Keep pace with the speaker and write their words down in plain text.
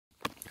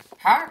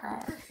Hi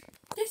guys,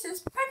 this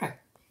is Pepe,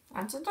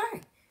 and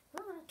today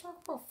we're going to talk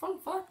about fun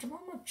facts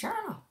about my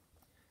channel.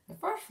 The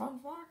first fun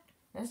fact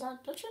is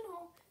that did you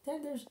know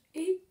that there's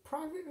 8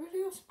 private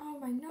videos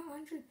on my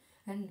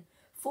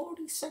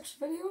 946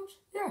 videos?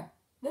 Yeah,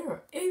 there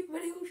are 8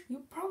 videos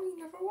you probably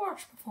never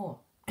watched before.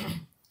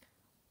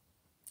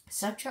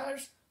 Such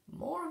as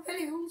more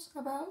videos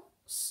about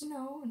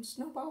snow and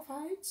snowball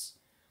fights,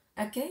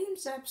 a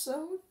games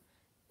episode,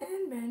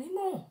 and many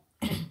more.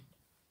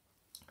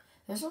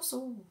 There's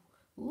also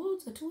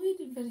loads of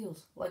deleted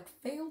videos, like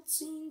failed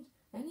scenes,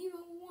 and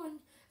even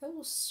one that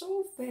was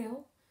so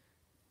failed,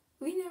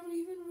 we never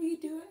even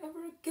redo it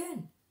ever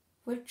again,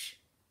 which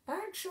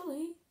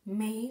actually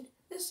made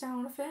the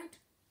sound effect,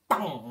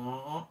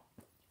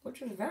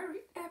 which is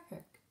very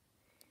epic.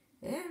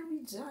 And we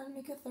decided to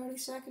make a 30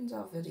 seconds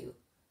of video,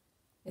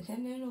 and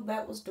then I know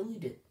that was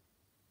deleted.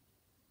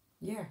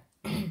 Yeah.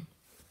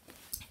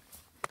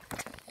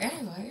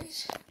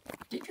 Anyways,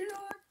 did you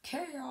know that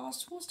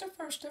Chaos was the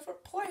first ever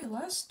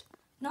playlist?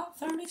 Not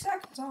 30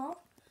 seconds off.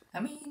 I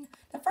mean,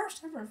 the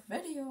first ever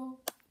video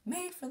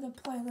made for the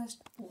playlist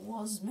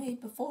was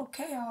made before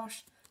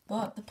Chaos,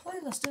 but the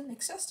playlist didn't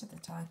exist at the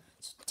time.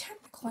 So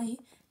technically,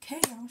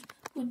 Chaos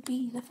would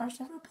be the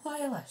first ever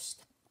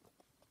playlist.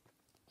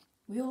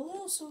 We'll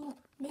also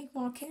make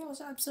more Chaos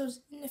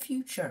episodes in the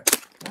future.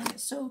 Right?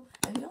 So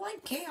if you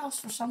like Chaos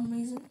for some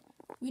reason,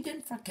 we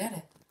didn't forget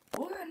it.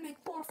 We're gonna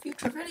make more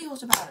future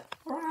videos about it.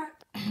 Alright?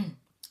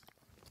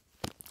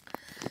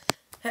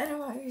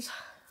 Anyways.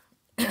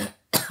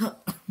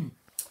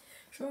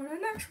 So the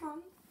next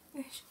one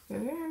is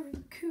very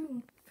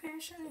cool,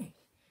 fascinating.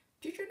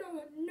 Did you know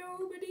that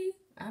nobody,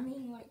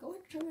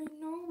 literally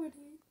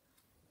nobody,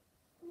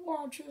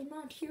 watches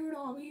my cute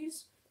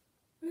hobbies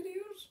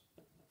videos?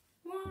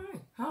 Why?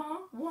 Huh?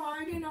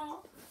 Why do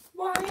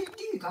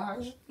you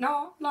guys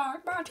not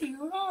like my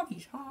cute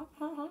hobbies? Huh?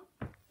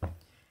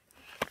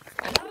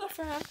 Another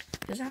fact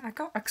is that I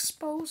got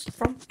exposed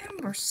from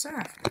Ember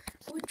Seth,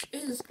 which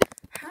is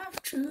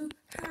half true,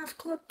 half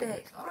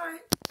clickbait.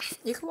 Alright,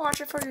 you can watch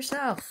it for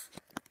yourself.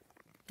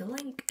 The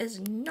link is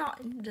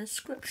not in the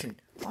description.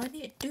 All you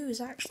need to do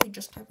is actually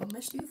just type a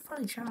Mr. You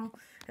Funny channel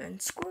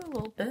and scroll a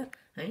little bit,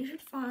 and you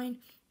should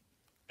find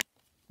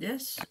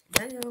this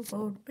video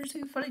called Mr.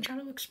 You Funny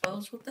channel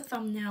exposed with the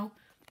thumbnail.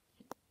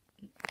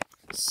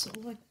 So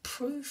like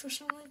proof or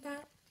something like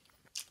that.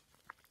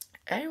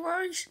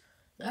 Anyways,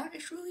 that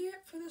is really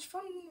it for this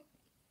fun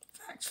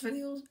facts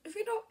videos. If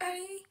you know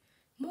any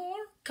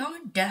more,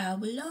 comment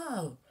down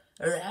below.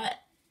 Alright.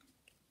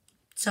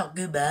 So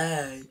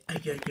goodbye.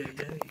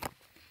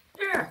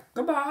 Yeah,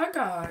 goodbye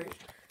guys.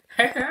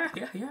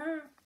 Yeah.